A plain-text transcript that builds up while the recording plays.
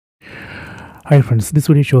Hi friends, this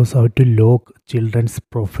video shows how to lock children's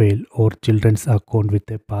profile or children's account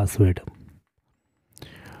with a password.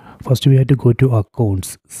 First we have to go to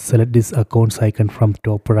accounts, select this accounts icon from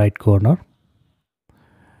top right corner.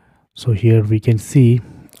 So here we can see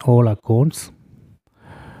all accounts.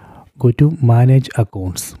 Go to manage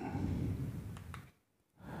accounts.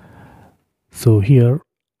 So here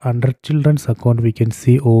under children's account we can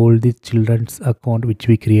see all the children's account which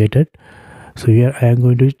we created. So here I am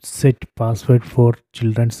going to set password for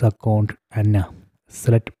children's account Anna.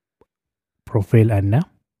 Select profile Anna.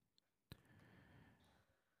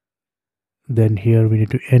 Then here we need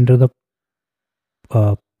to enter the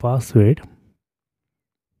password.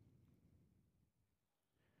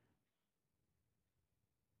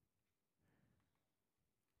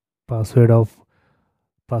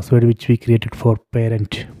 Password which we created for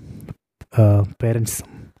parents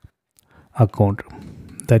account,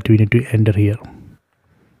 that we need to enter here.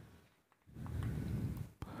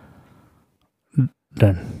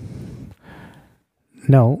 Done.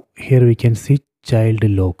 Now here we can see child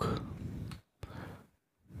lock.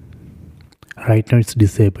 Right now it's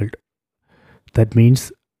disabled. That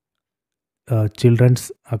means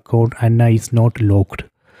children's account Anna is not locked.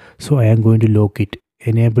 So I am going to lock it.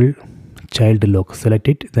 Enable child lock. Select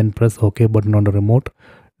it, then press OK button on the remote.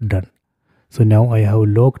 Done. So now I have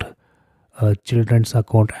locked children's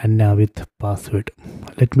account Anna with password.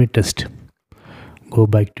 Let me test. Go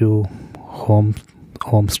back to home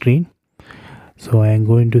screen. So I am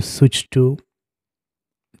going to switch to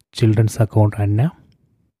children's account Anna.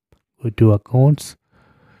 Go to accounts,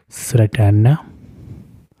 select Anna.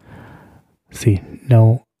 See,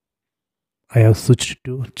 now I have switched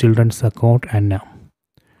to children's account Anna.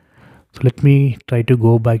 So let me try to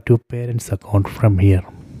go back to parents account from here.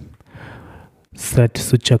 Set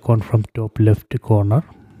switch account from top left corner.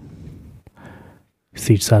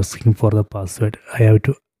 See, it's asking for the password. I have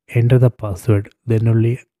to enter the password, then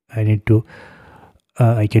only I need to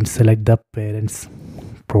I can select the parents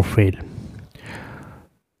profile.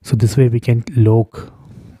 So this way we can lock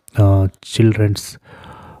children's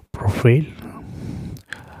profile.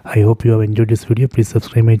 I hope you have enjoyed this video. Please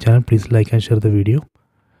subscribe my channel. Please like and share the video.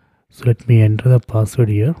 So let me enter the password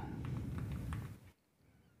here.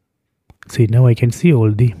 See, now I can see all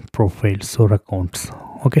the profiles or accounts.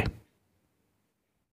 Okay.